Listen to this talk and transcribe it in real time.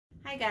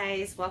Hi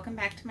guys, welcome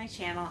back to my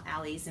channel,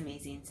 Allie's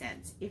Amazing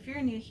Scents. If you're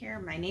new here,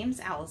 my name's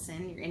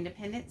Allison, your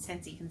independent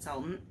Scentsy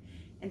consultant,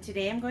 and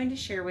today I'm going to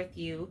share with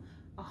you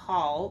a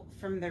haul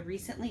from the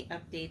recently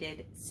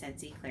updated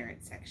Scentsy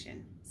clearance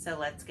section. So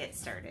let's get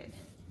started.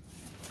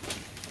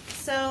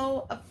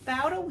 So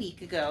about a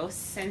week ago,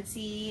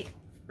 Scentsy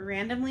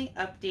randomly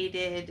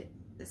updated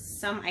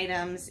some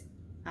items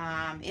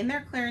in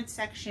their clearance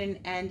section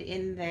and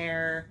in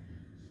their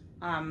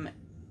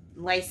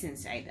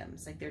licensed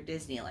items, like their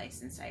Disney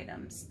licensed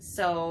items.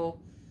 So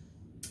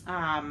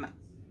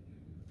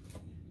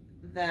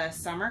the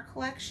summer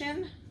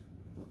collection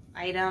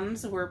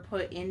items were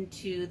put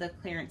into the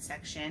clearance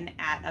section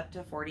at up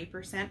to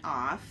 40%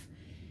 off,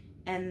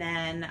 and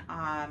then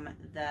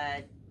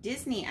the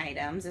Disney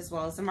items as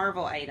well as the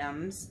Marvel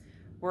items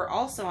were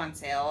also on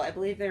sale. I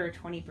believe they were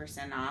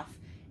 20% off,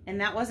 and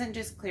that wasn't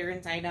just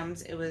clearance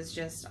items, it was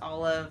just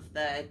all of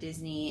the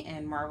Disney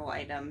and Marvel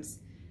items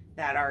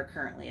that are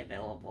currently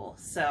available.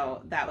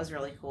 So that was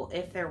really cool.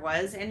 If there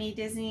was any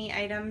Disney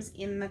items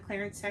in the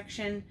clearance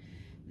section,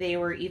 they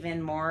were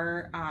even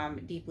more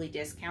deeply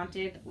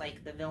discounted,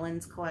 like the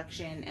Villains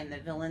collection and the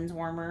Villains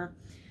warmer.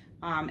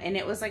 And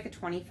it was like a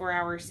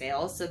 24-hour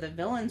sale. So the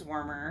Villains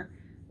warmer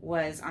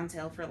was on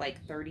sale for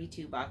like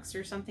 32 bucks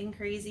or something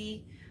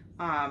crazy.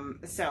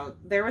 So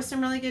there was some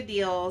really good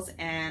deals,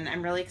 and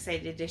I'm really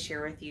excited to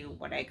share with you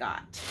what I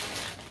got.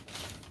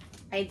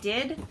 I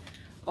did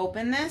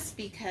open this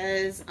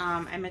because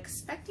I'm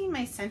expecting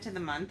my scent of the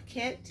month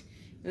kit.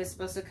 It was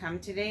supposed to come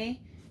today,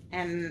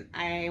 and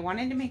I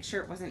wanted to make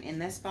sure it wasn't in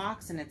this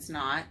box, and it's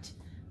not.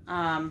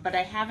 But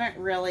I haven't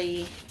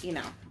really,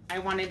 I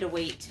wanted to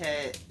wait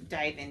to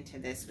dive into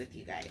this with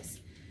you guys.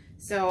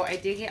 So I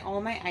did get all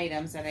my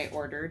items that I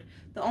ordered.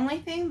 The only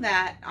thing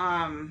that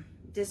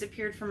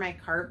disappeared from my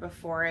cart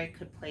before I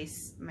could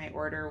place my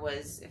order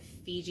was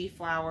Fiji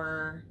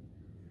flower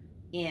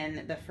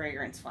in the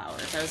fragrance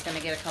flowers. I was going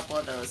to get a couple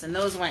of those, and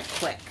those went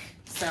quick.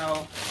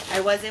 So I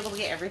was able to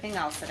get everything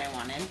else that I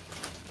wanted.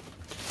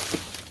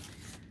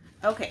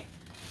 Okay,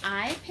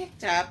 I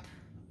picked up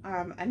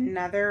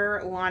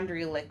another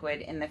laundry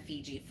liquid in the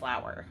Fiji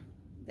flower.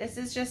 This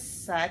is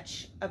just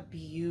such a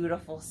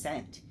beautiful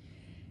scent,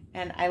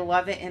 and I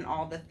love it in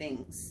all the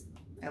things.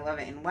 I love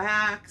it in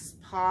wax,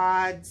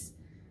 pods.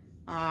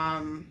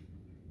 I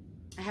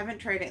haven't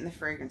tried it in the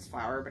fragrance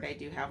flower, but I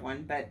do have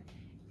one, but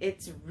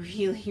it's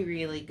really,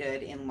 really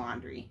good in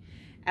laundry.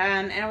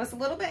 And I was a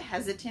little bit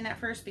hesitant at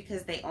first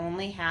because they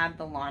only had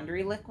the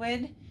laundry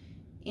liquid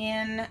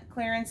in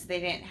clearance. They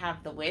didn't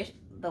have the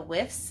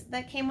whiffs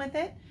that came with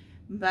it.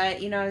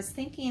 But, I was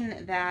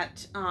thinking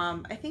that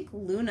I think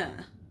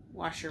Luna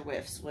washer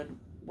whiffs would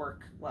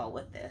work well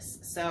with this.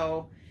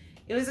 So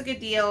it was a good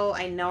deal.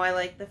 I know I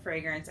like the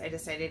fragrance. I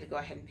decided to go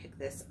ahead and pick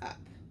this up.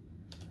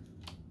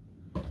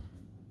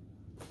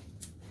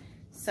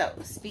 So,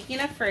 speaking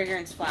of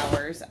fragrance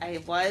flowers,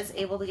 I was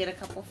able to get a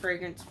couple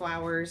fragrance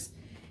flowers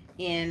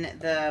in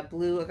the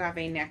Blue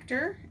Agave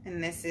Nectar,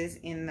 and this is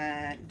in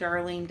the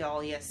Darling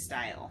Dahlia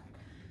style.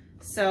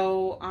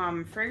 So,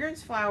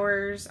 fragrance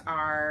flowers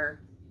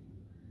are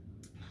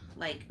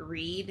like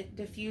reed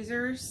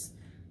diffusers,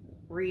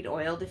 reed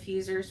oil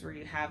diffusers, where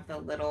you have the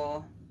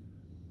little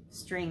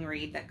string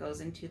reed that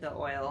goes into the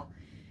oil.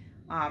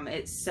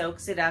 It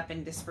soaks it up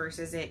and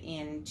disperses it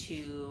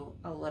into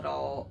a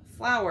little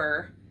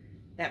flower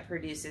that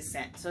produces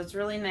scent. So it's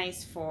really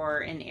nice for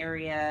an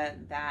area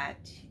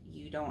that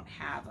you don't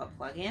have a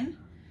plug-in,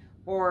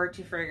 or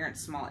to fragrance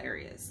small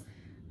areas.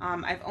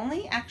 I've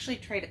only actually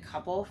tried a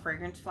couple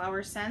fragrance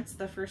flower scents.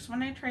 The first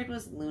one I tried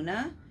was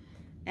Luna,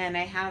 and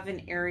I have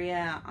an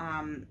area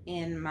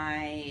in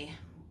my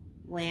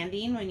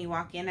landing. When you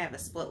walk in, I have a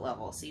split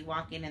level. So you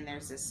walk in and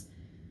there's this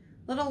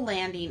little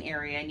landing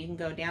area, and you can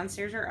go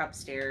downstairs or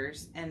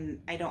upstairs, and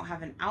I don't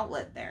have an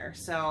outlet there.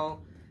 So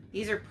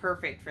these are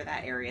perfect for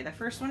that area. The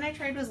first one I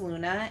tried was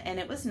Luna, and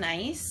it was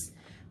nice,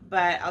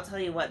 but I'll tell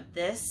you what,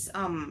 this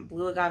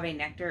Blue Agave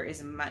Nectar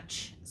is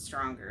much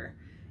stronger.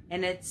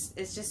 And it's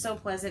just so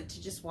pleasant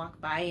to just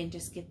walk by and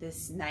just get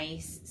this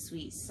nice,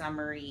 sweet,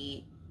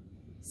 summery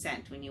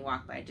scent when you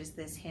walk by. Just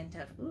this hint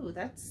of, ooh,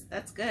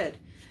 that's good.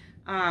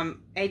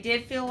 I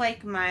did feel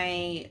like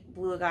my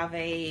Blue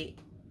Agave,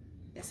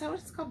 is that what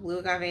it's called? Blue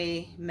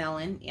Agave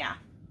Melon? Yeah.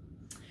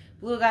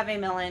 Blue Agave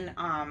Melon,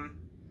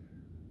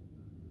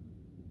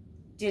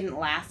 didn't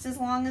last as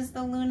long as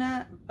the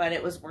Luna, but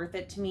it was worth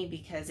it to me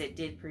because it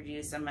did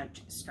produce a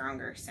much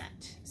stronger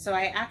scent. So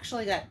I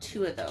actually got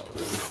two of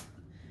those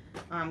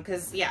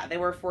because, yeah, they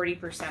were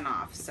 40%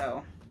 off,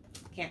 so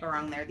can't go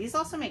wrong there. These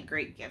also make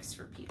great gifts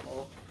for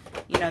people.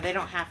 They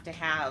don't have to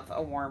have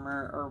a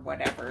warmer or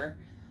whatever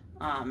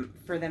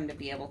for them to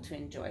be able to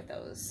enjoy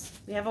those.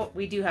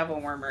 We do have a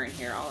warmer in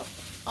here.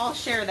 I'll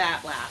share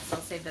that last.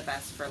 I'll save the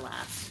best for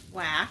last.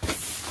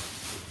 Wax.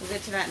 We'll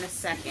get to that in a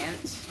second.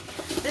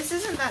 This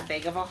isn't that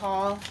big of a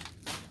haul.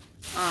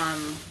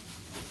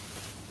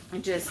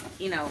 Just,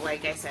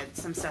 like I said,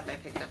 some stuff I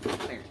picked up on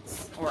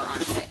clearance or on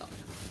sale.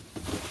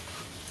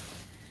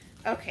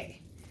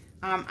 Okay,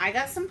 I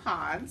got some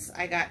pods.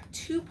 I got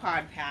 2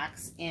 pod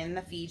packs in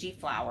the Fiji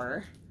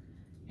flower,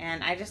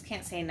 and I just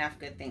can't say enough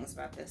good things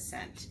about this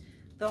scent.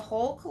 The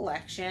whole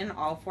collection,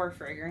 all 4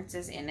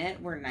 fragrances in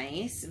it were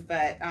nice,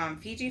 but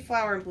Fiji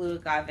flower and blue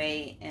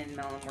agave and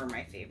melon were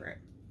my favorite.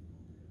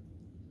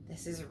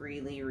 This is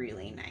really,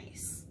 really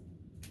nice.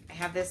 I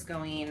have this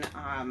going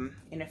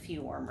in a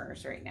few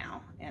warmers right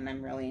now, and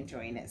I'm really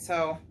enjoying it.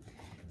 So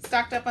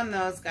stocked up on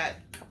those, got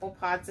a couple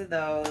pods of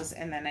those,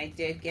 and then I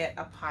did get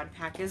a pod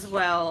pack as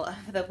well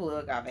of the blue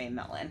agave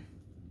melon.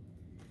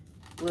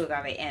 Blue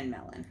agave and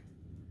melon.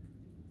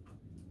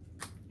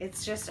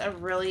 It's just a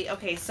really,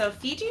 okay, so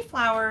Fiji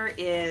flower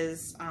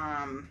is,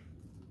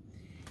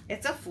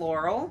 it's a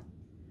floral,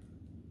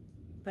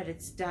 but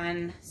it's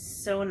done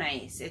so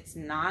nice. It's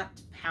not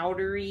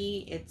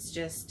powdery, it's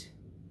just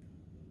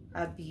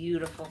a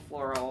beautiful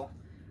floral.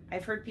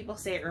 I've heard people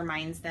say it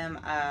reminds them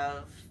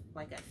of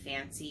like a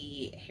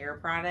fancy hair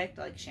product,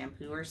 like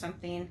shampoo or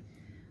something.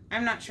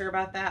 I'm not sure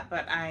about that,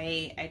 but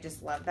I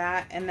just love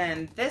that. And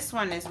then this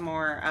one is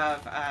more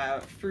of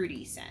a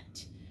fruity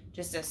scent,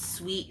 just a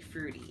sweet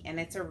fruity, and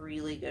it's a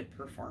really good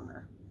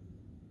performer.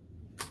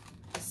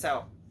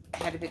 So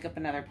I had to pick up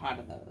another pod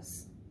of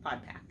those,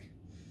 pod pack.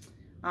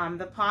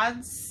 The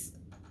pods,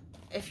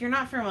 if you're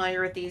not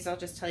familiar with these, I'll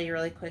just tell you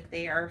really quick.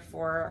 They are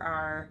for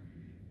our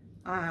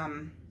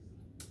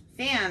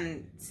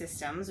fan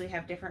systems. We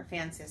have different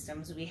fan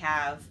systems. We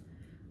have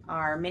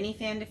our mini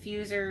fan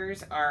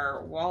diffusers,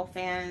 our wall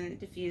fan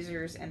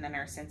diffusers, and then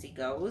our Scentsy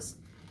Goes.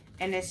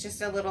 And it's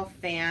just a little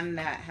fan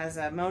that has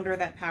a motor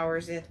that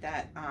powers it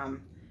that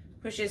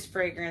pushes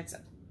fragrance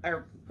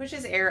or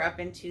pushes air up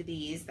into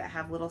these that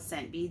have little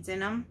scent beads in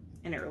them,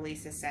 and it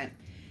releases scent.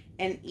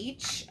 And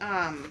each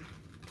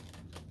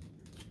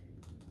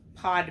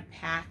pod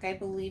pack, I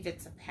believe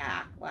it's a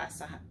pack,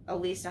 lasts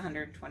at least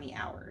 120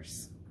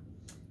 hours.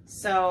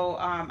 So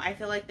I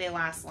feel like they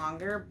last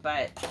longer,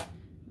 but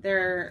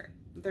they're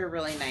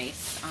really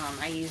nice.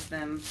 I use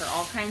them for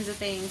all kinds of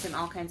things in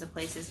all kinds of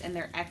places, and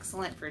they're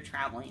excellent for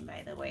traveling,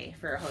 by the way,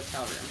 for a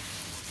hotel room.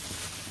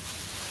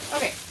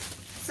 Okay,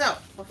 so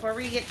before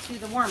we get to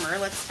the warmer,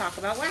 let's talk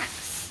about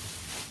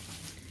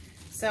wax.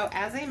 So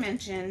as I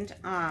mentioned,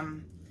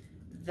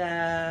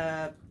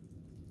 the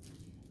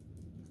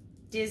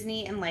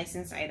Disney and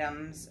licensed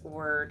items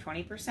were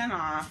 20%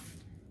 off,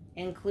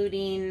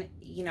 including,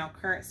 you know,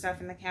 current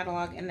stuff in the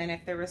catalog, and then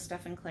if there was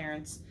stuff in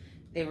clearance,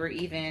 they were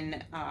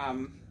even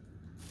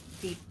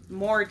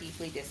more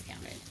deeply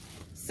discounted.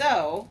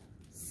 So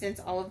since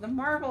all of the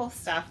Marvel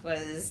stuff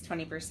was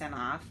 20%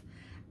 off,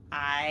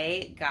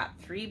 I got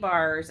 3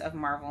 bars of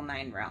Marvel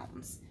 9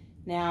 Realms.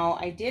 Now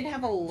I did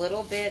have a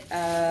little bit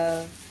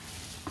of,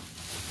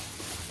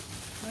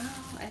 well,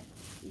 I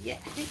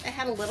think I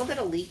had a little bit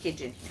of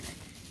leakage in here.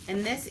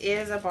 And this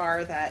is a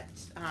bar that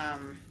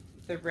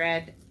the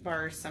red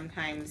bars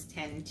sometimes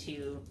tend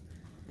to,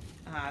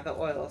 the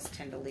oils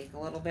tend to leak a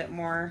little bit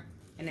more,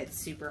 and it's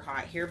super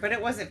hot here, but it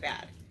wasn't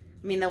bad.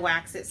 I mean, the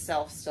wax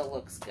itself still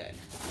looks good.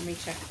 Let me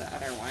check the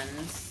other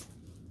ones.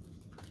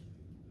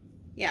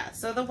 Yeah,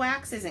 so the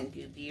wax isn't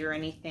goopy or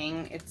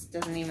anything. It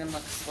doesn't even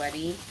look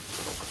sweaty.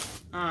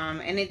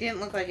 And it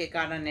didn't look like it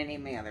got on any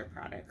of my other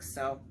products.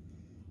 So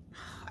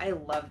I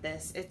love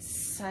this. It's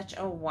such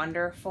a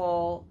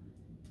wonderful,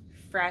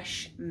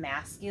 fresh,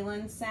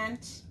 masculine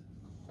scent.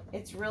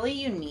 It's really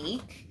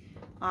unique,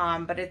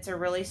 but it's a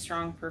really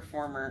strong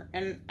performer.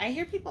 And I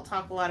hear people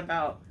talk a lot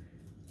about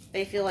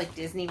they feel like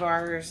Disney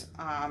bars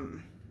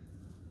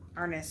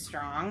aren't as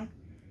strong.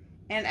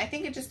 And I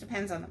think it just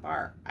depends on the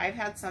bar. I've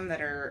had some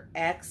that are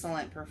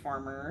excellent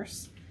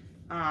performers.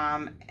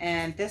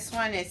 And this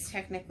one is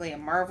technically a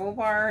Marvel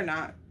bar,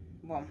 not,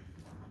 well,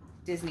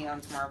 Disney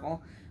owns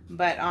Marvel.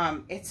 But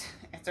it's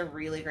a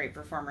really great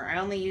performer. I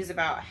only use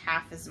about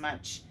half as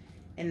much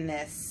in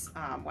this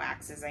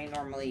wax as I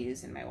normally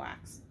use in my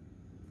wax.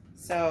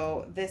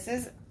 So this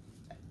is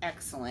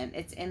excellent.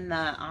 It's in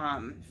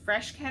the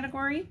fresh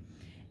category.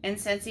 And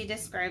Scentsy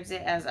describes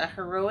it as a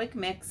heroic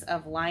mix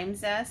of lime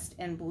zest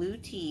and blue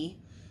tea,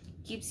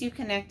 keeps you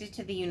connected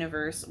to the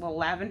universe, while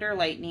lavender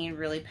lightning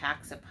really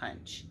packs a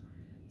punch.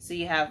 So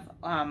you have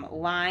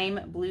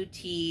lime, blue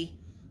tea,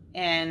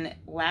 and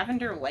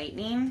lavender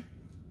lightning.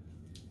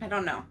 I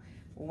don't know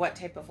what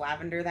type of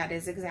lavender that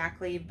is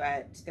exactly,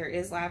 but there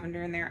is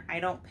lavender in there.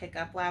 I don't pick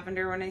up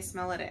lavender when I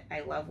smell it.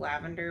 I love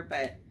lavender,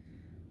 but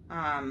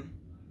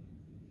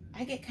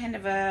I get kind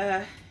of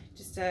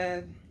just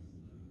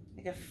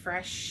like a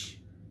fresh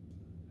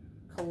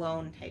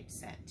cologne type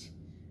scent.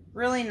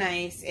 Really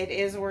nice. It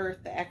is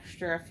worth the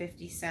extra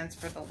 50 cents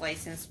for the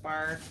licensed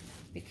bar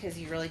because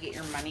you really get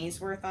your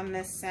money's worth on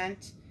this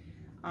scent.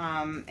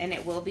 And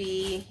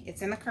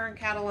it's in the current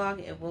catalog.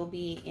 It will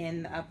be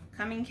in the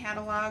upcoming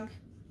catalog.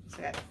 So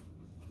I got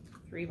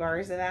 3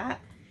 bars of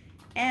that.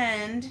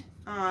 And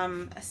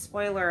a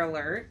spoiler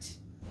alert,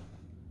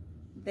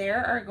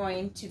 there are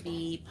going to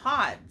be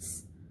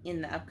pods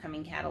in the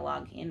upcoming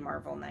catalog in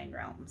Marvel 9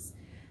 Realms.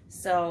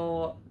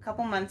 So a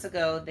couple months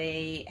ago,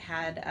 they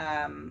had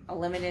a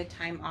limited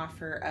time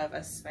offer of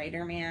a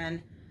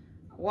Spider-Man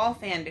wall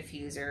fan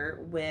diffuser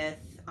with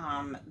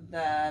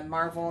the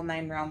Marvel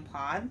 9 Realm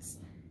pods,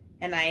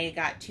 and I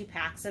got 2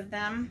 packs of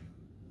them.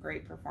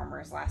 Great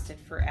performers, lasted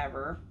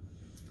forever.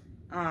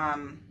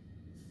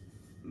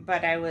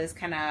 But I was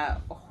kind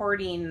of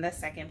hoarding the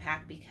second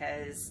pack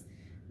because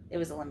it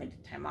was a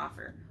limited time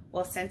offer.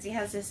 Well, Scentsy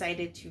has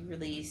decided to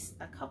release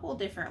a couple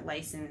different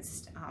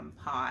licensed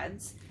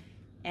pods,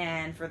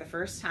 and for the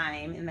first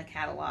time in the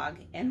catalog,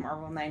 and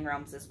Marvel 9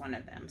 Realms is one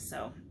of them.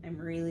 So I'm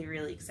really,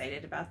 really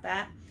excited about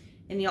that.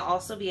 And you'll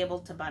also be able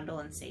to bundle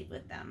and save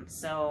with them.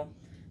 So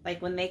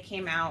like when they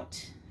came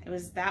out,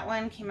 that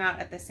one came out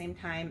at the same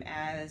time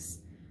as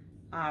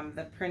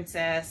the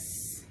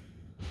Princess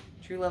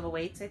True Love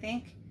Awaits, I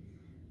think,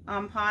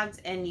 pods,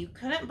 and you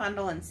couldn't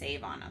bundle and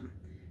save on them.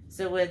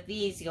 So with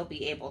these, you'll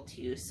be able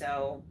to.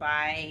 So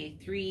buy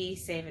 3,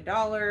 save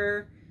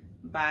 $1.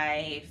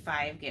 Buy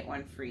 5, get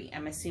 1 free.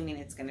 I'm assuming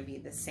it's going to be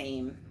the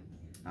same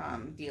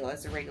deal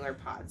as the regular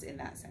pods in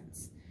that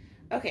sense.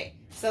 Okay,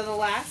 so the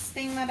last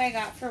thing that I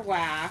got for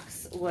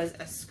wax was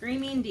a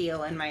screaming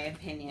deal, in my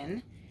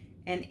opinion,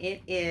 and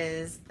it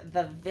is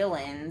the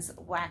Villains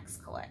Wax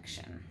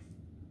Collection.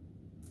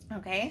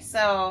 Okay,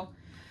 so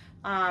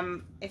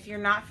if you're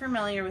not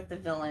familiar with the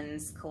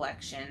Villains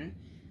Collection,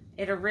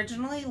 it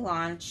originally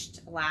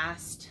launched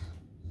last,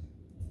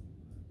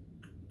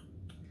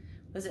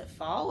 was it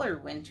fall or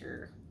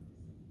winter?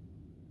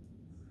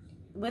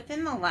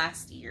 Within the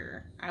last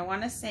year. I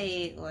want to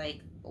say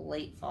like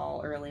late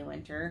fall, early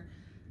winter.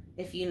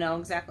 If you know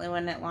exactly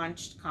when it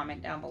launched,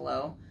 comment down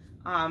below.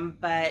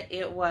 But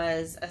it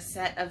was a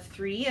set of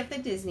 3 of the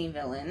Disney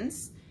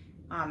villains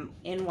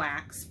in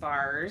wax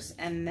bars,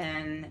 and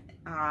then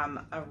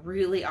a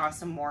really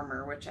awesome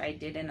warmer, which I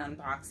did an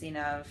unboxing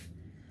of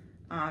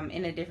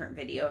in a different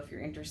video if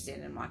you're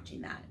interested in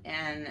watching that.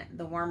 And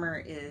the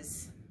warmer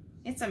it's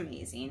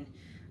amazing.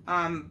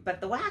 But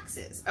the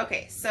waxes.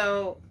 Okay,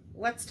 so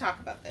let's talk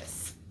about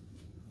this.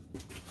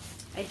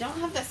 I don't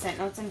have the scent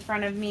notes in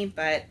front of me,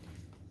 but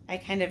I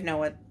kind of know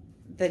what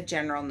the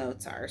general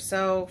notes are.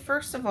 So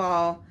first of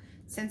all,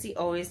 Scentsy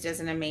always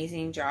does an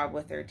amazing job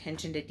with their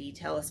attention to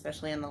detail,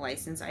 especially on the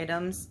licensed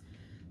items.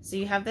 So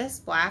you have this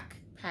black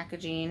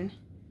packaging,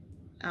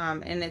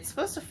 and it's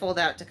supposed to fold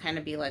out to kind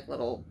of be like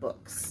little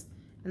books.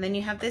 And then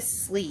you have this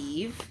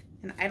sleeve,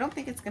 and I don't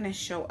think it's going to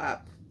show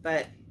up,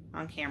 but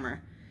on camera.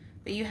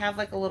 But you have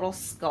like a little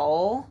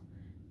skull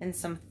and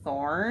some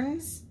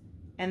thorns,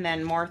 and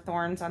then more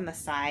thorns on the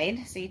side.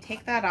 So you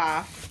take that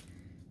off,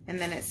 and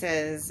then it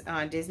says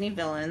Disney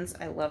Villains.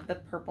 I love the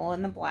purple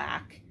and the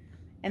black.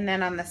 And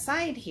then on the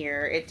side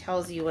here, it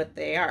tells you what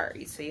they are.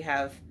 So you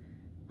have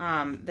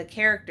the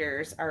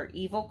characters are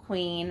Evil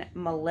Queen,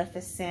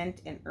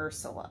 Maleficent, and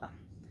Ursula.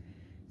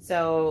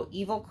 So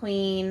Evil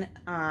Queen,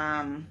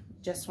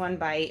 just 1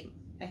 bite,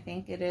 I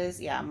think it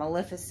is. Yeah,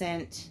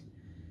 Maleficent.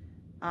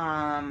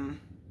 Well,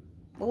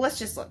 let's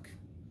just look.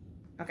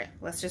 Okay,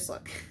 let's just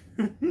look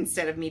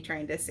instead of me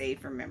trying to say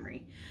from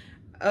memory.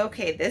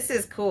 Okay, this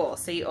is cool.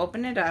 So you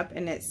open it up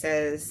and it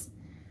says,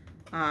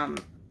 right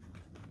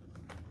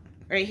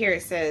here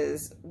it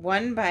says,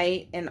 1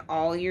 bite and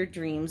all your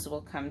dreams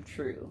will come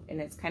true.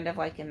 And it's kind of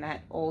like in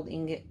that old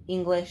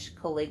English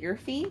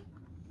calligraphy.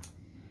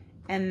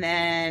 And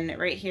then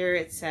right here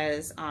it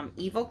says,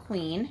 Evil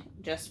Queen,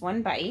 just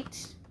 1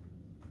 bite.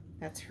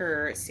 That's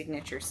her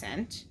signature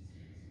scent.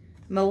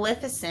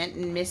 Maleficent,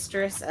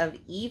 Mistress of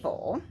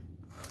Evil.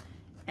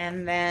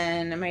 And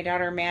then my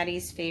daughter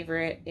Maddie's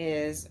favorite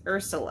is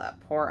Ursula,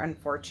 Poor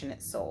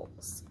Unfortunate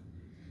Souls.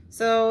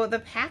 So the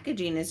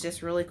packaging is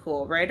just really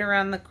cool. Right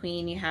around the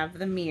queen you have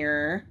the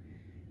mirror,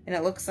 and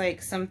it looks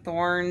like some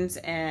thorns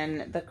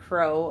and the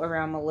crow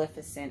around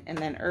Maleficent, and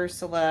then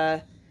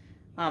Ursula,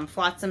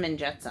 Flotsam and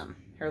Jetsam,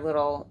 her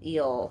little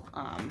eel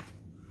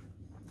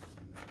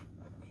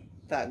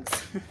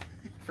thugs,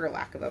 for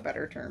lack of a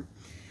better term.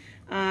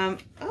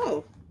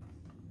 Oh,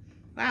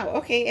 wow,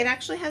 okay, it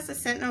actually has the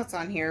scent notes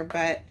on here,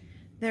 but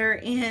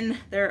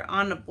they're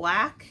on a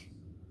black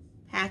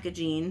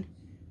packaging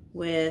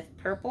with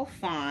purple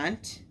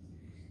font,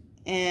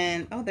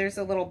 and oh, there's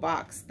a little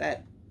box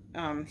that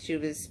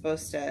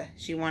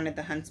she wanted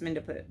the huntsman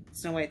to put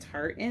Snow White's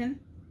heart in.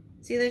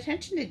 See, the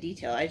attention to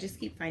detail, I just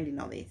keep finding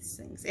all these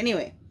things.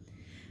 Anyway,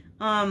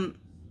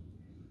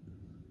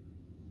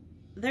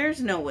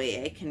 there's no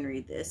way I can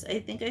read this. I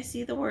think I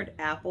see the word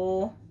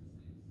apple.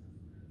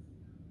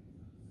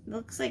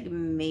 Looks like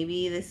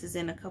maybe this is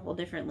in a couple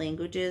different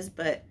languages,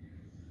 but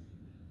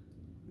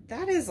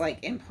that is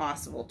like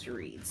impossible to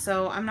read.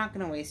 So I'm not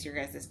going to waste your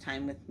guys'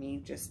 time with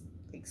me just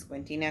like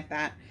squinting at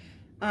that.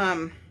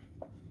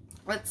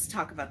 Let's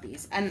talk about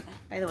these. And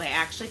by the way, I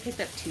actually picked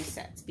up 2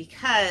 sets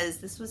because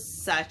this was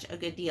such a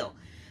good deal.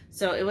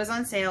 So it was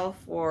on sale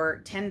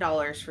for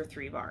 $10 for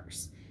 3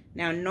 bars.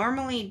 Now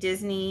normally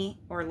Disney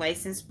or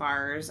licensed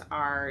bars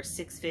are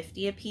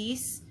 $6.50 a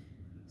piece.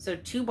 So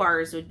 2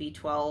 bars would be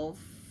 $13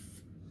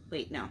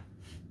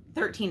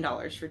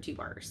 for 2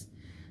 bars.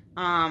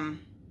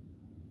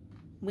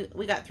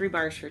 We got 3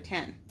 bars for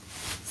 10.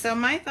 So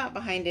my thought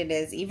behind it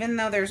is, even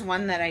though there's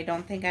one that I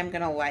don't think I'm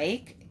gonna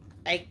like,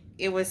 I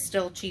it was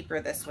still cheaper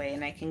this way,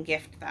 and I can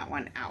gift that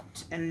one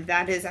out. And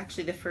that is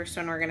actually the first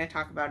one we're going to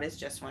talk about, is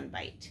Just One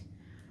Bite.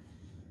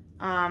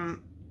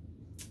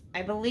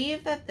 I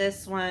believe that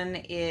this one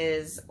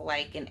is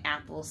like an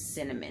apple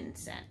cinnamon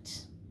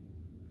scent.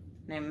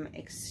 And I'm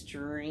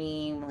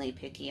extremely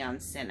picky on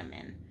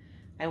cinnamon.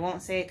 I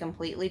won't say I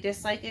completely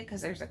dislike it,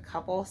 because there's a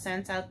couple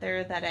scents out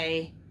there that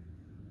I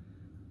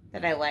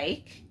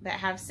like that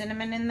have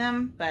cinnamon in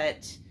them,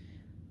 but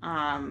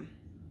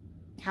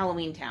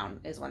Halloween Town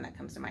is one that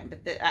comes to mind.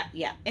 But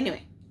yeah,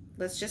 anyway,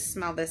 let's just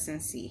smell this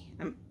and see.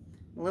 I'm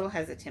a little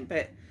hesitant,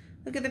 but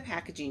look at the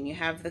packaging. You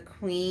have the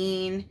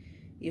queen,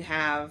 you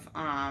have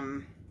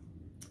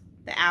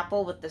the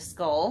apple with the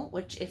skull,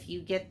 which if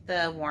you get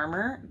the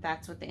warmer,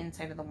 that's what the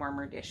inside of the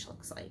warmer dish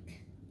looks like.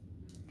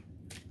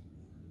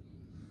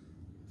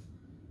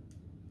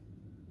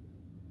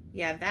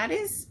 Yeah, that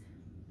is,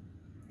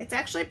 it's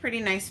actually a pretty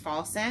nice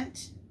fall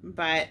scent,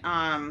 but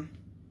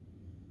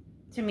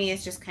to me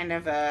it's just kind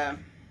of a,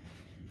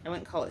 I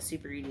wouldn't call it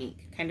super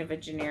unique, kind of a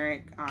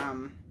generic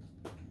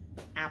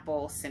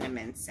apple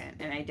cinnamon scent,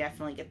 and I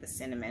definitely get the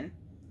cinnamon.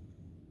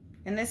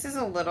 And this is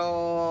a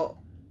little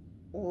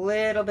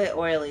bit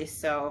oily,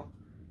 so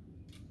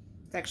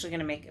it's actually going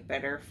to make it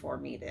better for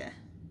me to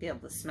be able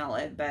to smell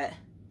it. But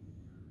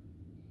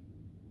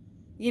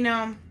you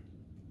know,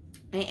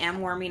 I am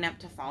warming up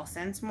to fall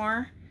scents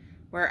more,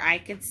 where I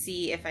could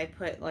see if I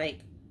put like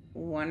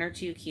 1 or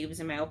 2 cubes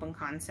in my open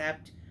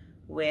concept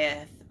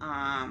with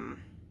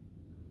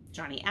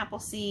Johnny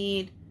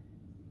Appleseed,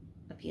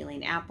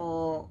 Appealing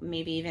Apple,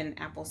 maybe even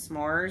apple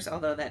s'mores,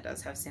 although that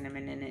does have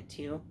cinnamon in it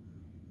too.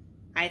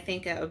 I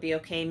think it would be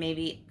okay.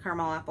 Maybe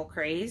Caramel Apple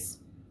Craze,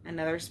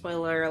 another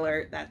spoiler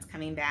alert, that's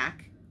coming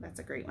back. That's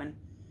a great one.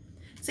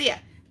 So yeah,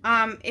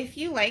 if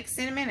you like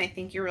cinnamon, I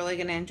think you're really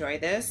going to enjoy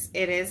this.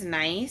 It is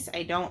nice.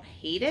 I don't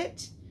hate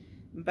it,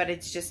 but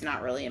it's just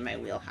not really in my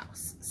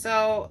wheelhouse.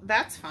 So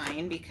that's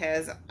fine,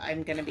 because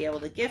I'm going to be able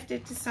to gift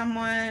it to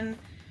someone.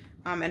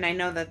 And I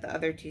know that the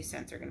other 2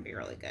 scents are going to be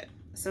really good.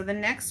 So the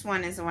next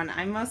one is the one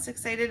I'm most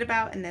excited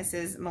about, and this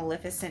is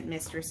Maleficent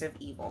Mistress of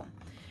Evil,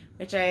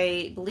 which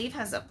I believe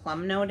has a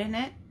plum note in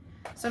it.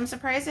 So I'm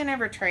surprised I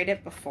never tried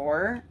it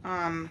before.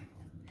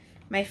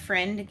 My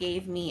friend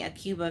gave me a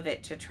cube of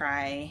it to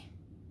try,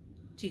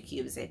 2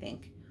 cubes I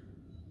think,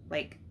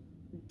 like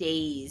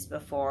days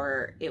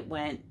before it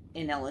went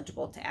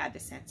ineligible to add to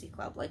Scentsy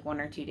Club, like 1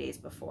 or 2 days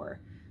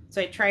before.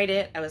 So I tried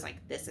it, I was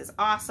like, this is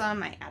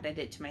awesome. I added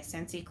it to my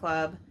Scentsy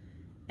Club,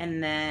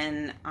 and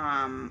then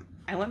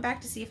I went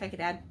back to see if I could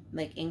add,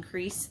 like,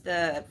 increase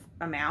the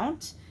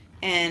amount,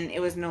 and it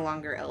was no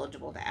longer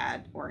eligible to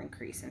add or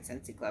increase in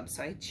Scentsy Club.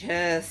 So I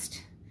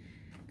just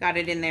got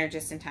it in there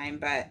just in time,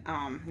 but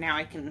now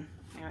I can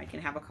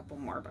have a couple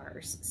more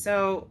bars.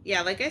 So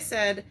yeah, like I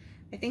said,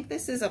 I think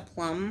this is a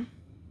plum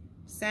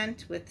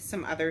scent with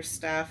some other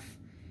stuff.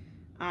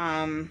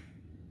 I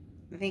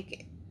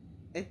think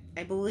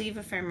I believe,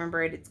 if I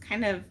remember it,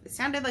 it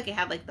sounded like it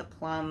had like the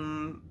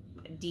plum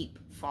deep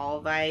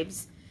fall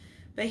vibes.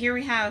 But here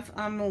we have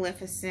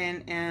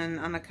Maleficent, and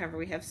on the cover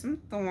we have some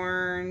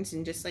thorns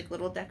and just like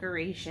little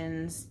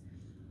decorations.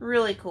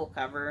 Really cool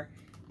cover.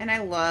 And I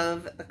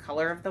love the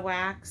color of the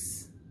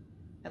wax.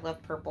 I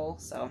love purple,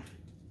 so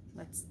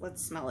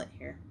let's smell it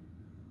here.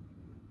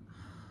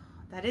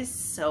 That is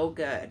so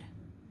good.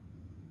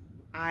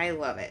 I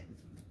love it.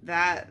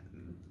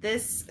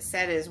 This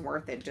set is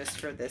worth it just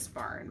for this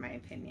bar, in my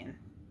opinion.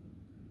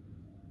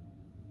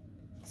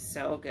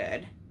 So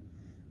good.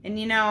 And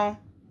you know,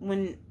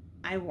 when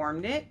I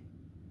warmed it,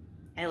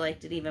 I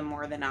liked it even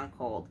more than on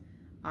cold.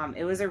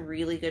 It was a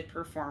really good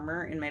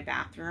performer in my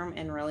bathroom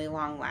and really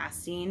long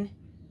lasting,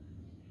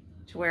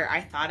 to where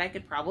I thought I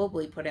could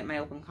probably put it in my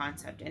open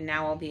concept, and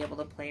now I'll be able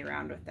to play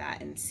around with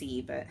that and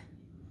see. But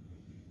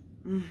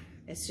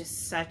it's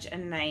just such a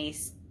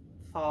nice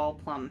fall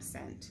plum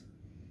scent.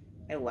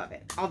 I love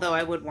it. Although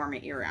I would warm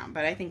it year round,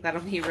 but I think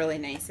that'll be really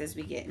nice as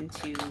we get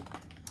into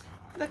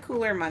the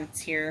cooler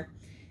months here.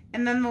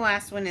 And then the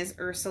last one is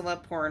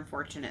Ursula Poor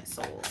Unfortunate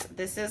Souls.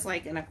 This is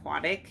like an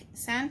aquatic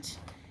scent,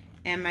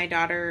 and my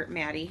daughter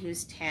Maddie,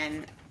 who's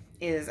 10,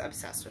 is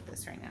obsessed with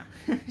this right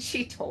now.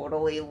 She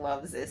totally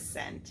loves this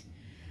scent,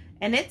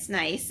 and it's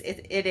nice.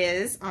 It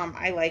is.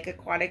 I like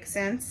aquatic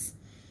scents,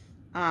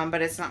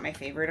 but it's not my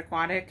favorite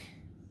aquatic.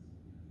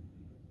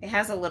 It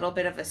has a little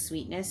bit of a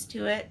sweetness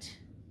to it,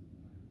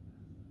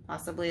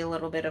 possibly a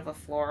little bit of a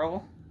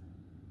floral.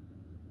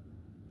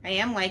 I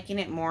am liking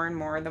it more and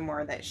more the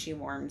more that she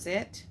warms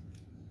it.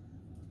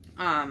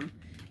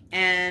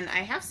 And I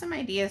have some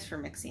ideas for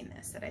mixing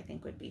this that I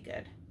think would be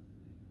good.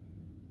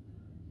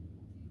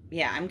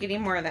 Yeah, I'm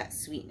getting more of that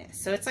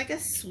sweetness. So it's like a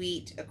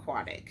sweet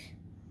aquatic.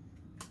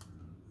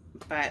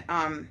 But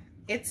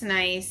it's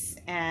nice,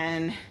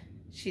 and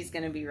she's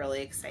going to be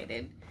really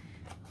excited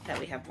that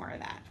we have more of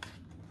that.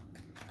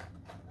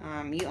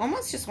 You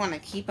almost just want to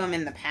keep them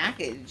in the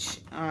package,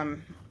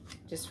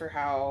 just for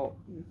how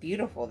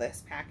beautiful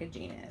this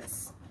packaging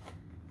is.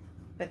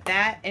 But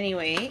that,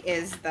 anyway,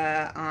 is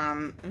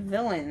the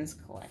Villains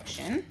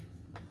collection.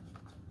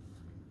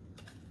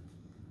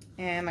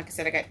 And like I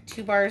said, I got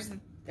 2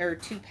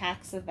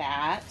 packs of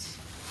that.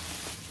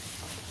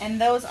 And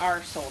those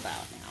are sold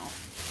out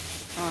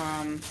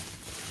now.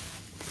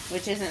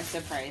 Which isn't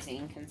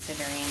surprising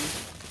considering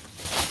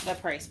the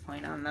price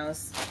point on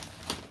those.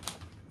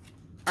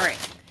 Alright,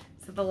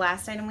 so the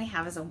last item we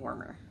have is a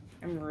warmer.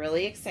 I'm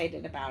really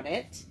excited about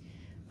it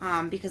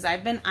because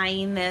I've been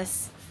eyeing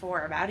this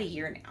for about a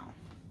year now.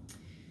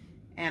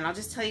 And I'll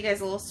just tell you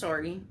guys a little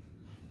story.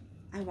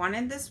 I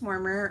wanted this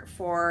warmer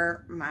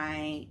for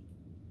my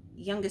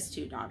youngest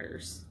 2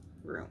 daughters'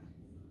 room.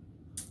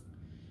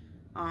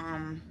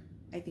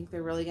 I think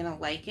they're really gonna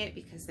like it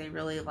because they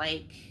really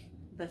like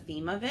the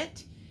theme of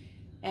it.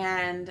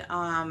 And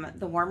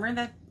the warmer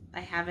that I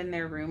have in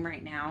their room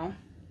right now,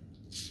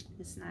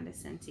 it's not a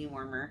Scentsy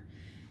warmer.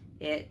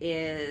 It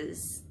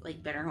is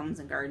like Better Homes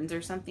and Gardens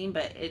or something,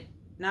 but it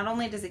not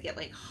only does it get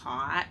like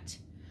hot,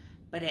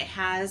 but it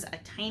has a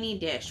tiny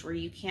dish where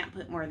you can't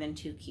put more than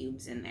 2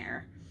 cubes in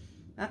there.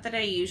 Not that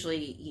I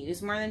usually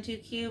use more than 2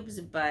 cubes,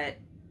 but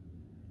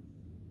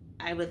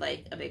I would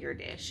like a bigger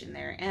dish in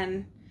there,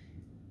 and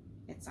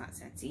it's not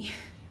Scentsy.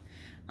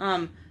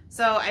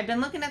 So I've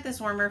been looking at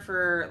this warmer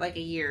for like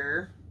a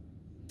year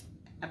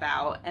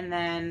and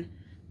then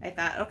I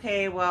thought,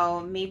 okay,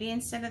 well, maybe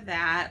instead of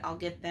that, I'll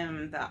get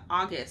them the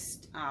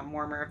August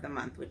warmer of the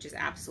month, which is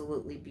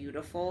absolutely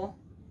beautiful,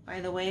 by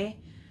the way.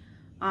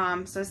 So I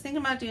was thinking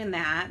about doing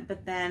that,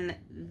 but then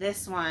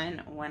this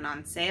one went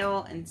on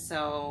sale, and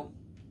so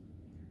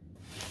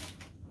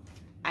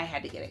I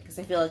had to get it because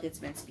I feel like it's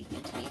been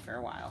speaking to me for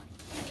a while.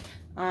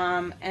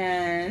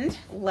 And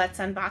let's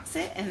unbox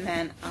it, and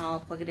then I'll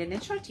plug it in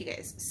and show it to you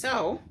guys.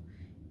 So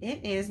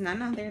it is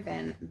none other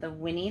than the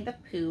Winnie the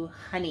Pooh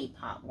Honey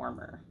Pot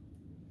Warmer.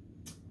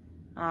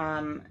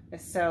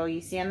 So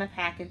you see on the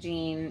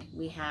packaging,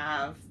 we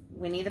have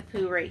Winnie the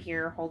Pooh right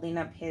here holding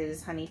up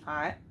his honey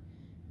pot,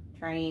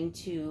 trying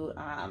to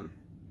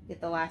get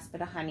the last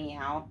bit of honey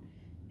out.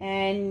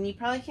 And you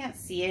probably can't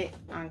see it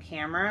on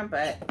camera,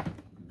 but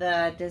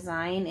the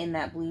design in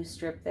that blue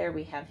strip there,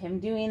 we have him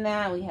doing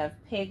that. We have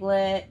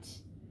Piglet,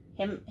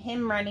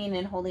 him running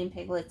and holding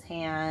Piglet's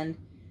hand,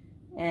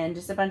 and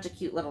just a bunch of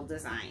cute little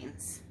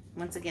designs.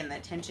 Once again, the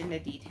attention to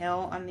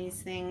detail on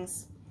these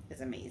things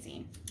is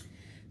amazing.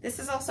 This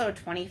is also a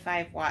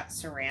 25-watt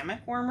ceramic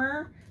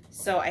warmer,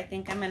 so I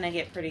think I'm going to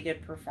get pretty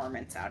good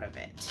performance out of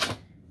it.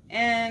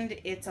 And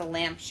it's a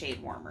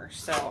lampshade warmer,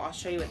 so I'll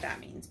show you what that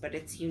means, but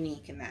it's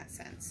unique in that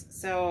sense.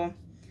 So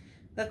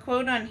the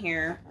quote on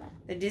here,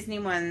 the Disney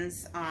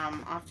ones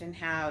often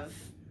have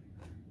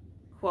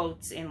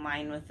quotes in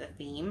line with the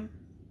theme.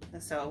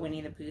 So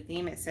Winnie the Pooh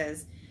theme, it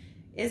says,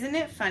 "Isn't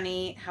it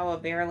funny how a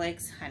bear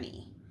likes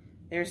honey?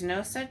 There's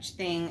no such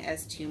thing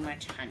as too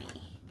much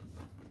honey."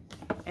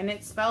 And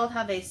it's spelled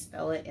how they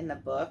spell it in the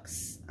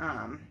books,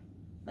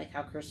 like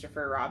how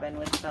Christopher Robin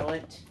would spell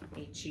it,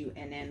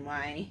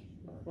 H-U-N-N-Y,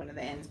 one of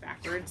the N's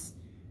backwards.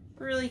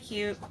 Really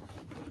cute.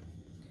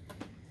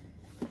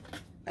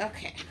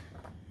 Okay.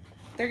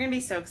 They're going to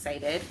be so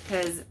excited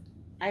because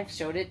I've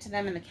showed it to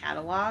them in the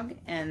catalog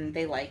and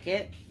they like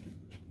it.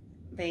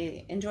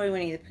 They enjoy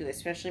Winnie the Pooh,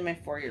 especially my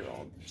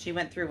 4-year-old. She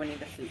went through Winnie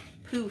the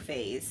Pooh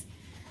phase.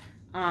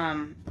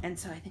 And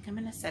so I think I'm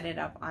going to set it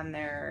up on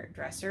their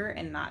dresser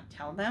and not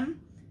tell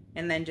them,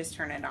 and then just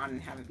turn it on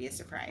and have it be a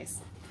surprise.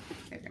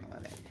 They're going to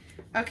love it.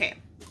 Okay.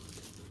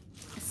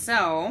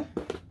 So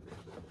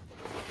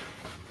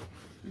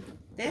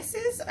this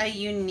is a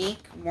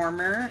unique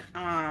warmer.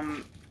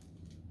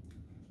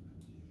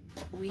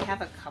 We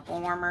have a couple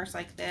warmers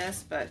like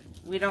this, but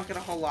we don't get a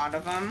whole lot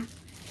of them.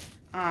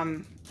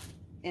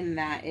 In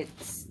that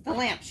it's the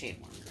lampshade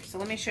warmer. So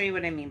let me show you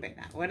what I mean by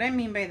that. What I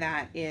mean by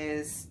that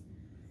is,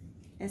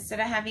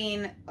 instead of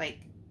having like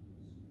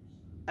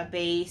a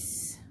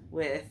base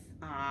with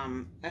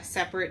a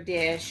separate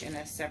dish and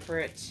a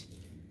separate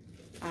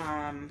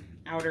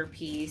outer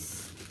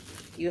piece,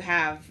 you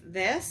have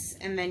this,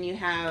 and then you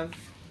have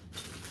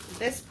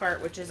this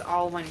part, which is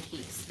all one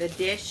piece. The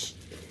dish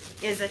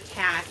is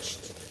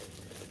attached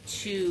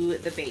to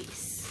the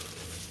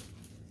base.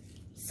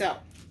 So,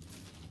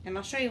 and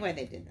I'll show you why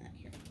they did that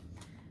here.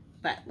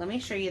 But let me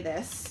show you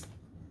this.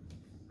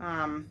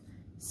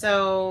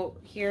 So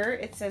here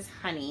it says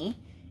honey,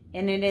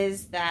 and it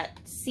is that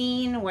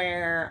scene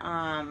where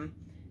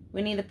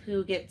Winnie the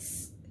Pooh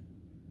gets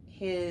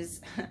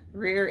his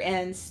rear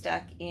end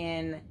stuck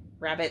in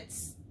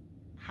Rabbit's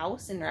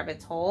house, in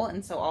Rabbit's hole,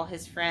 and so all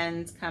his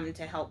friends come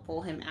to help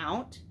pull him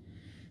out.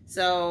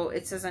 So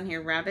it says on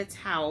here, Rabbit's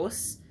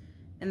house,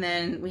 and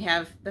then we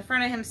have the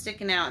front of him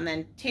sticking out, and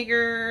then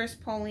Tigger's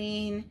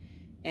pulling,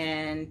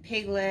 and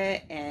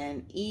Piglet,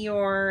 and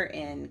Eeyore,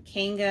 and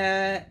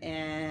Kanga,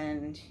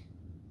 and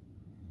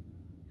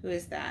who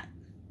is that?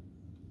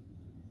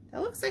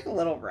 That looks like a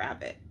little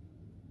rabbit.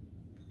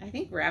 I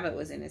think Rabbit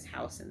was in his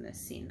house in this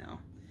scene though.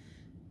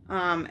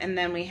 And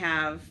then we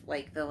have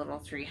like the little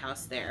tree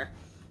house there.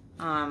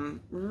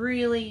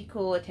 Really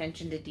cool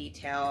attention to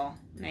detail,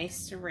 nice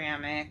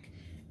ceramic.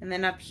 And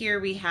then up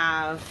here we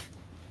have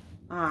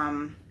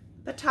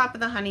the top of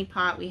the honey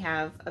pot. We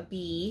have a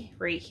bee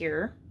right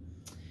here.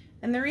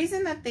 And the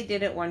reason that they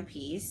did it one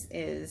piece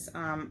is,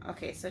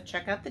 okay, so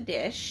check out the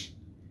dish.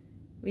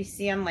 We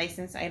see on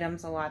licensed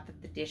items a lot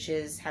that the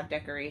dishes have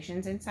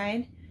decorations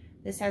inside.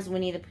 This has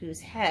Winnie the Pooh's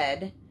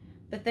head,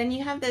 but then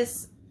you have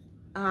this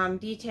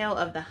detail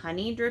of the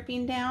honey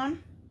dripping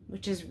down,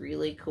 which is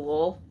really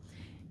cool.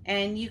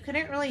 And you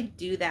couldn't really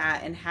do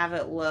that and have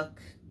it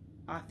look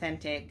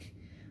authentic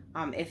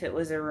if it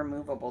was a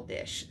removable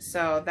dish.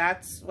 So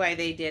that's why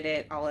they did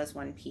it all as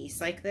one piece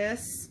like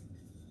this.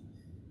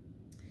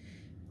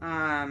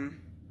 And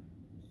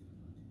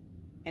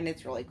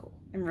it's really cool.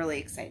 I'm really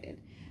excited.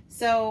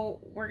 So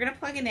we're gonna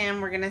plug it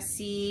in. We're gonna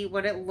see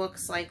what it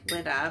looks like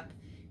lit up.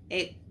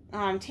 It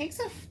takes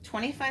a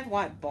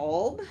 25-watt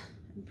bulb,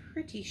 I'm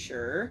pretty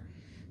sure.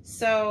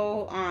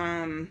 So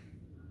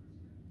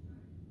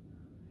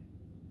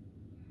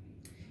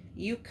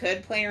you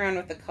could play around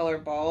with the color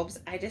bulbs.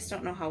 I just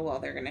don't know how well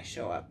they're gonna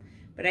show up.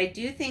 But I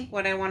do think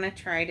what I wanna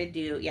try to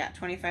do, yeah,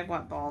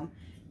 25-watt bulb,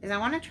 is I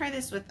wanna try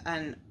this with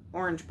an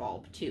orange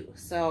bulb too.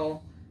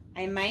 So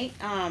I might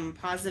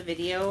pause the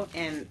video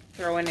and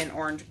throw in an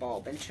orange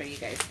bulb and show you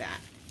guys that.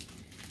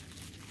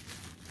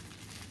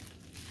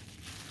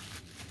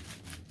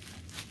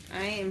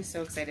 I am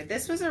so excited.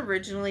 This was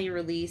originally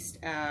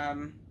released,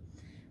 the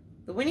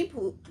Winnie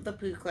the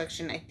Pooh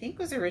collection, I think,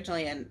 was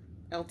originally an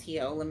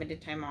LTO,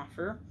 limited time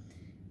offer.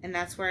 And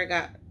that's where I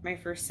got my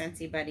first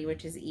Scentsy buddy,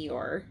 which is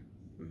Eeyore.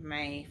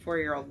 My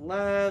 4-year-old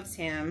loves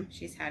him.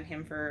 She's had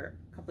him for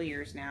a couple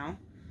years now,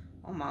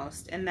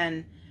 almost. And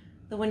then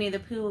the Winnie the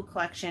Pooh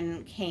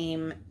collection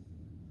came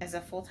as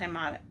a full-time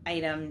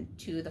item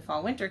to the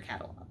fall-winter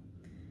catalog.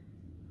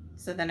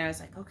 So then I was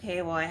like,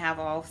 okay, well, I have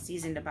all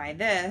season to buy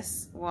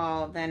this.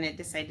 Well, then it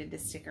decided to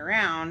stick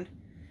around.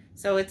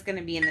 So it's going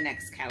to be in the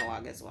next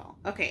catalog as well.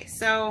 Okay,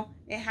 so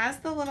it has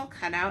the little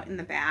cutout in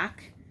the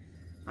back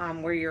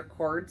where your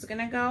cord's going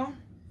to go.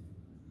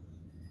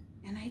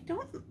 And I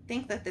don't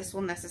think that this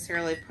will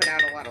necessarily put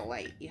out a lot of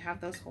light. You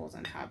have those holes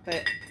on top,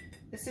 but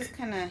this is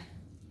going to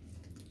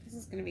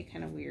be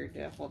kind of weird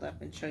to hold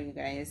up and show you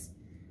guys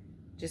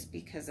just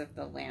because of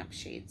the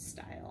lampshade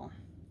style.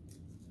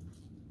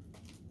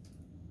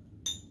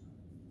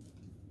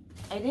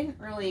 I didn't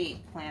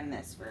really plan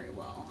this very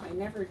well. I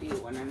never do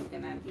when I'm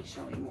going to be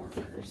showing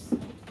mortars.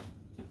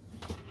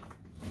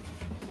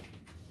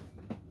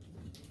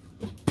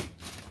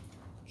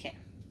 Okay.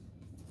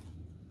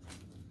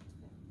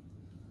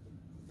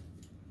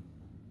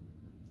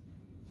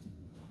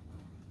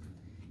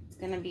 It's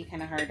going to be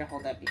kind of hard to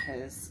hold up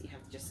because you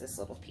have just this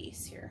little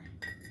piece here.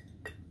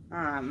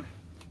 But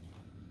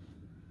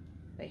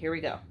here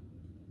we go.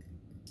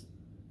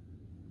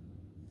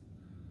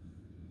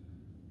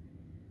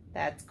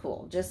 That's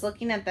cool. Just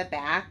looking at the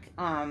back,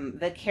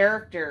 the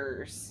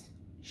characters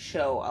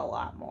show a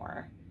lot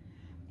more.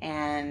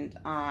 And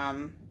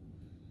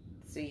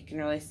so you can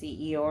really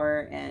see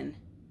Eeyore, and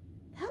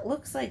that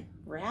looks like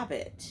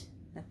Rabbit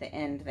at the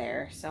end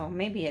there. So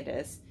maybe it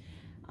is.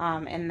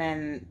 And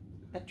then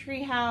the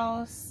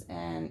treehouse,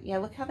 and yeah,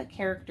 look how the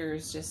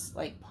characters just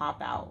like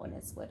pop out when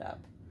it's lit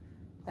up.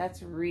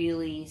 That's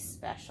really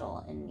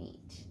special and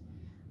neat.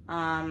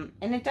 And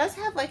it does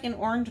have like an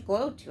orange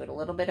glow to it, a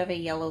little bit of a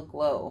yellow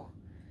glow.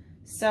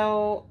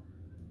 So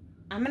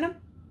I don't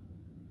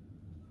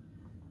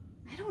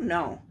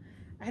know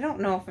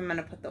if I'm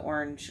gonna put the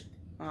orange,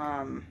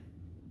 I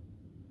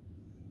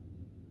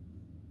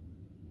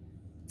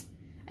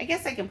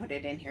guess I can put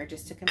it in here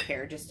just to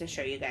compare, just to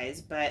show you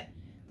guys, but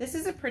this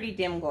is a pretty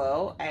dim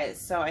glow,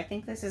 so I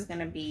think this is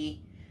gonna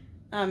be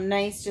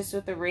nice just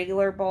with a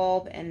regular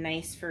bulb and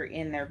nice for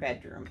in their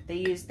bedroom. They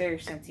use their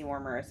Scentsy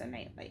warmer as a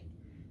nightlight.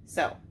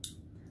 So,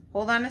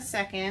 hold on a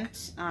second.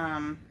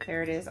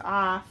 There it is,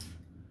 off,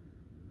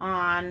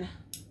 on.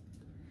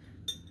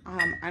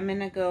 I'm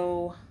gonna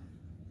go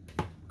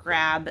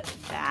grab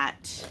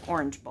that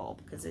orange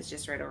bulb because it's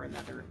just right over in the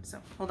other room. So,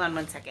 hold on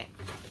one second.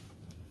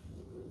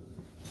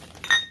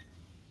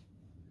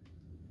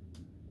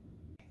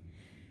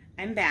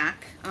 I'm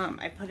back.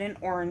 I put an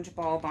orange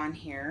bulb on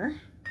here.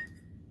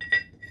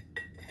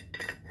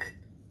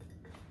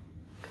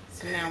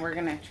 So now we're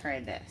gonna try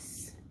this.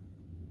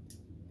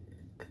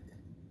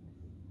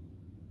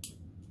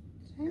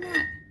 Did I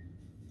not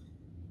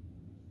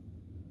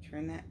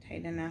turn that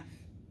tight enough?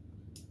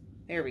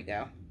 There we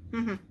go.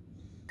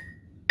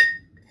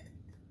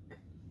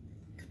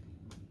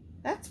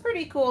 That's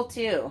pretty cool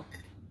too.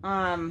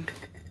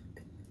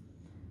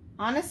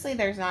 Honestly,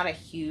 there's not a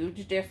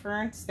huge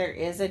difference. There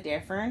is a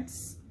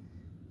difference.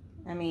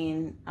 I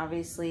mean,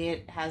 obviously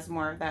it has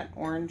more of that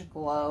orange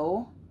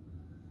glow,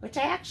 which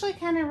I actually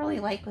kind of really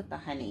like with the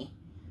honey.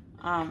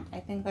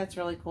 I think that's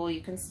really cool.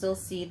 You can still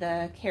see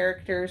the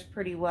characters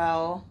pretty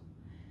well.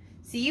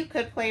 See, you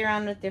could play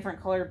around with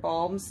different colored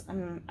bulbs.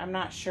 I'm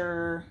not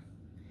sure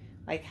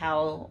like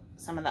how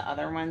some of the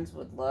other ones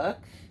would look.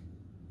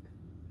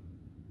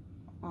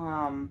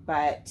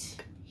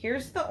 But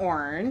here's the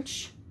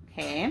orange,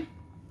 okay?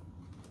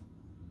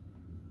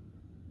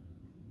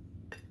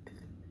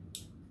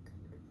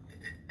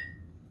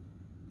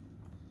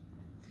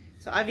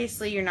 So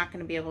obviously you're not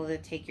going to be able to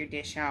take your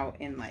dish out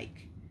in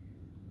like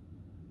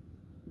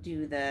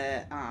do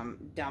the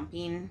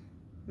dumping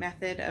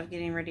method of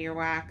getting rid of your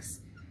wax,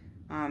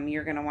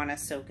 you're going to want to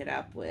soak it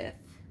up with,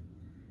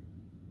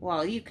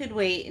 well, you could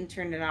wait and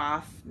turn it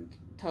off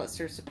until it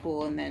starts to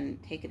cool and then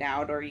take it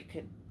out, or you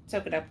could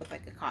soak it up with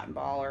like a cotton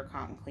ball or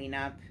cotton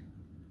cleanup.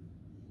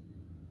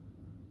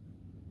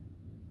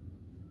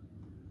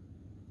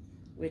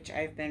 Which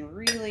I've been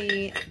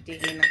really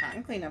digging the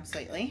cotton cleanups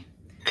lately.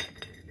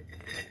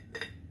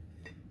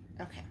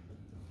 Okay.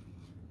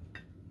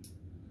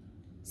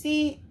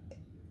 See,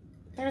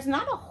 there's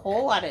not a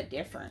whole lot of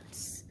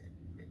difference.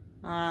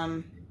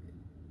 The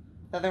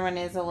other one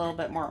is a little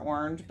bit more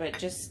orange, but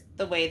just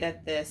the way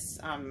that this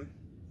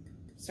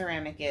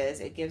ceramic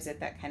is, it gives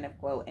it that kind of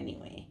glow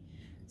anyway.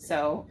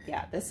 So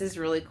yeah, this is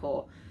really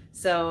cool.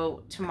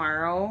 So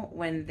tomorrow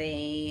when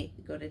they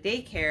go to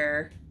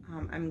daycare,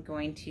 I'm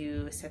going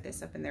to set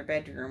this up in their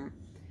bedroom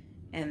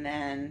and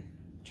then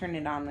turn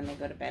it on when they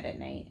go to bed at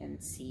night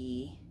and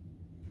see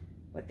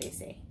what they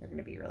say. They're going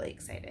to be really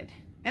excited.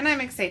 And I'm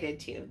excited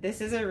too.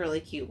 This is a really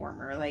cute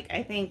warmer. Like,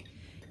 I think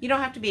you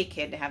don't have to be a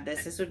kid to have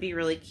this. This would be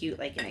really cute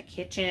like in a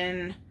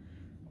kitchen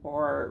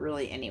or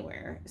really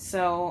anywhere.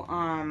 So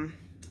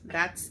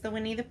that's the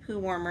Winnie the Pooh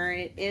warmer.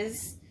 It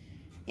is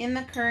in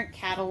the current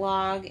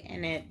catalog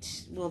and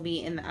it will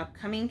be in the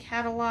upcoming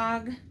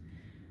catalog.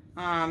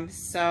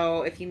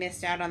 So if you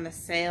missed out on the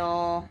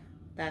sale,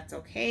 that's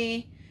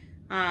okay.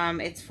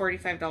 It's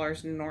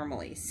 $45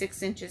 normally,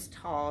 6 inches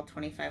tall,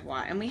 25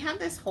 watt. And we have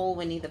this whole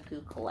Winnie the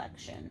Pooh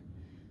collection.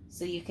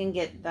 So you can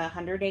get the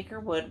 100 Acre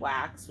Wood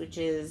Wax, which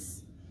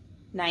is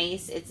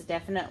nice. It's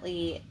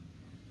definitely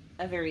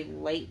a very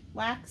light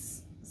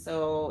wax.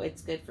 So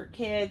it's good for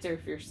kids or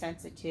if you're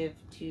sensitive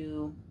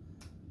to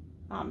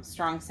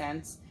strong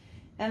scents.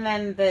 And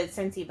then the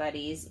Scentsy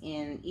Buddies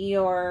in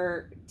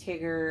Eeyore,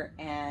 Tigger,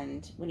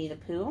 and Winnie the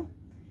Pooh.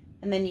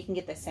 And then you can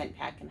get the scent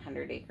pack in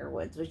 100 Acre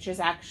Woods, which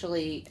is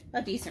actually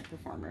a decent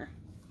performer.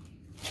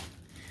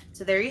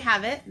 So there you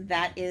have it.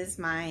 That is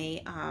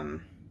my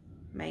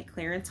my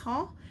clearance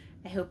haul.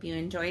 I hope you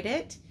enjoyed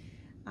it.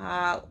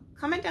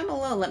 Comment down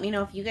below. Let me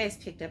know if you guys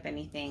picked up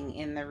anything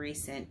in the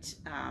recent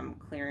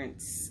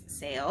clearance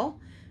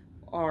sale,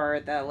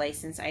 or the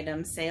license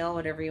item sale,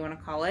 whatever you want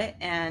to call it.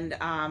 And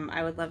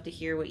I would love to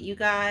hear what you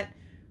got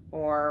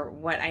or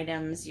what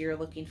items you're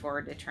looking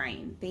forward to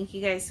trying. Thank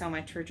you guys so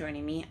much for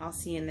joining me. I'll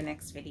see you in the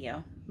next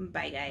video.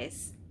 Bye,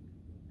 guys.